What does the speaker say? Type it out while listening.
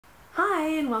Hi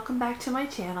and welcome back to my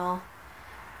channel.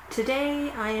 Today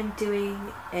I am doing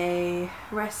a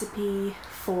recipe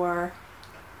for,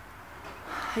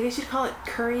 I guess you'd call it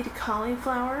curried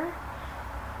cauliflower.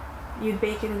 You'd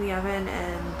bake it in the oven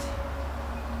and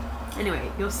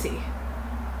anyway, you'll see.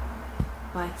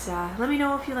 But let me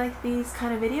know if you like these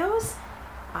kind of videos.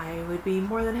 I would be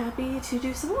more than happy to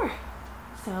do some more.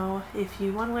 So if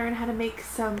you want to learn how to make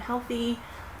some healthy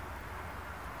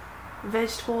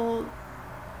vegetable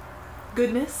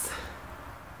goodness,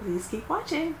 please keep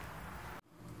watching.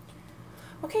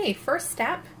 Okay, first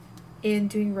step in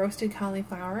doing roasted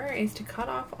cauliflower is to cut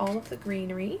off all of the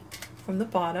greenery from the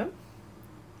bottom,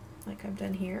 like I've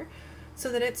done here,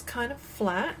 so that it's kind of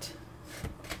flat.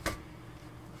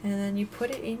 And then you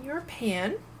put it in your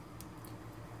pan,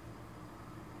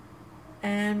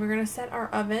 and we're going to set our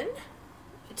oven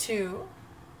to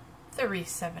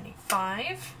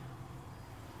 375.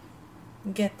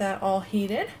 Get that all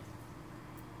heated.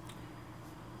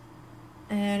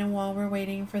 And while we're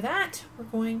waiting for that, we're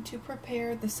going to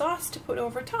prepare the sauce to put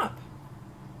over top.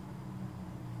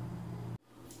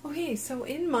 Okay, so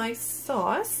in my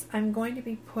sauce, I'm going to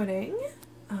be putting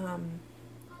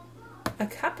a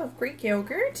cup of Greek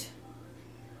yogurt,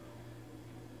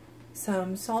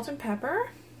 some salt and pepper,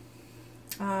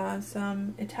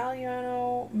 some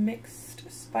Italiano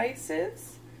mixed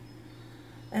spices,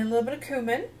 and a little bit of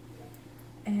cumin,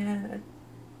 and a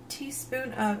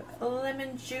teaspoon of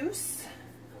lemon juice.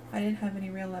 I didn't have any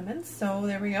real lemons, so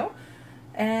there we go.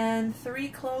 And 3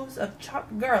 cloves of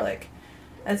chopped garlic,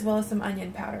 as well as some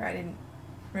onion powder. I didn't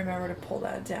remember to pull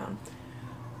that down.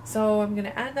 So I'm going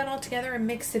to add that all together and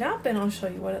mix it up, and I'll show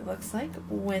you what it looks like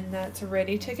when that's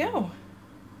ready to go.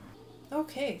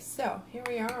 Okay, so here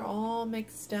we are all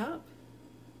mixed up.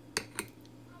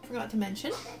 I forgot to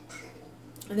mention,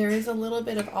 there is a little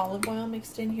bit of olive oil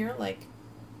mixed in here, like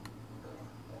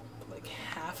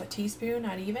half a teaspoon,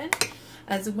 not even,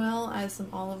 as well as some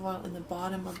olive oil in the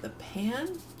bottom of the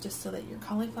pan, just so that your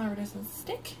cauliflower doesn't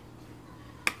stick.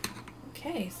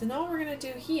 Okay, so now what we're going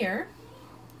to do here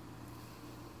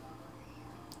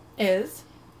is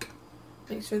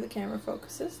make sure the camera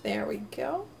focuses. There we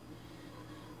go.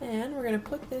 And we're going to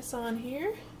put this on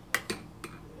here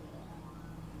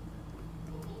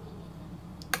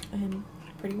and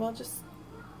pretty well just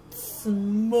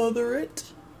smother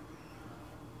it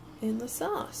in the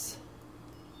sauce.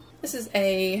 This is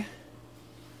a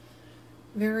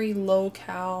very low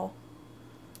cal,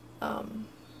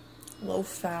 low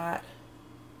fat,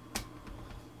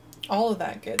 all of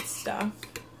that good stuff.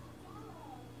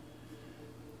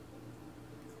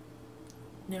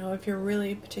 Now, if you're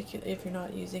really particular, if you're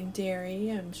not using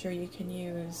dairy, I'm sure you can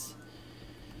use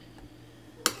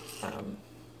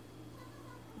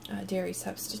a dairy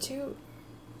substitute,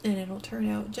 and it'll turn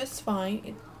out just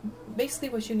fine. Basically,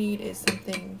 what you need is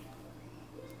something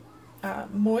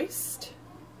moist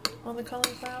on the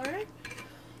cauliflower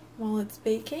while it's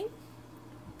baking.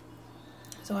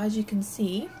 So as you can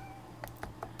see,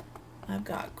 I've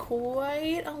got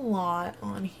quite a lot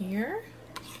on here,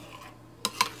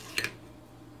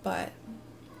 but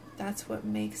that's what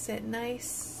makes it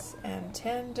nice and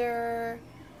tender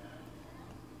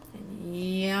and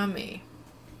yummy.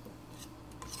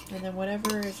 And then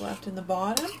whatever is left in the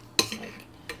bottom, like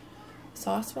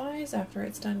sauce-wise, after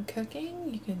it's done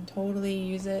cooking, you can totally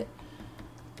use it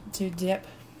to dip,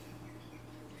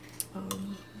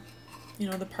 you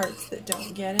know, the parts that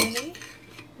don't get any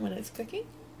when it's cooking.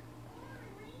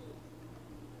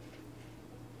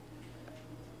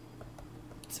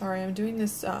 Sorry, I'm doing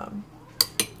this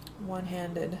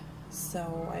one-handed,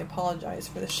 so I apologize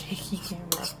for the shaky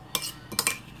camera.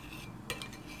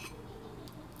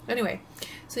 Anyway,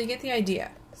 so you get the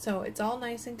idea. So it's all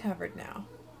nice and covered now.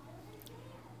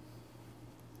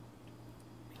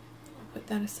 Put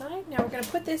that aside. Now we're going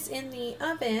to put this in the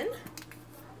oven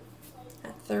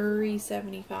at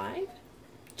 375.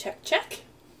 Check, check.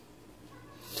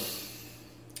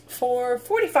 For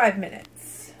 45 minutes.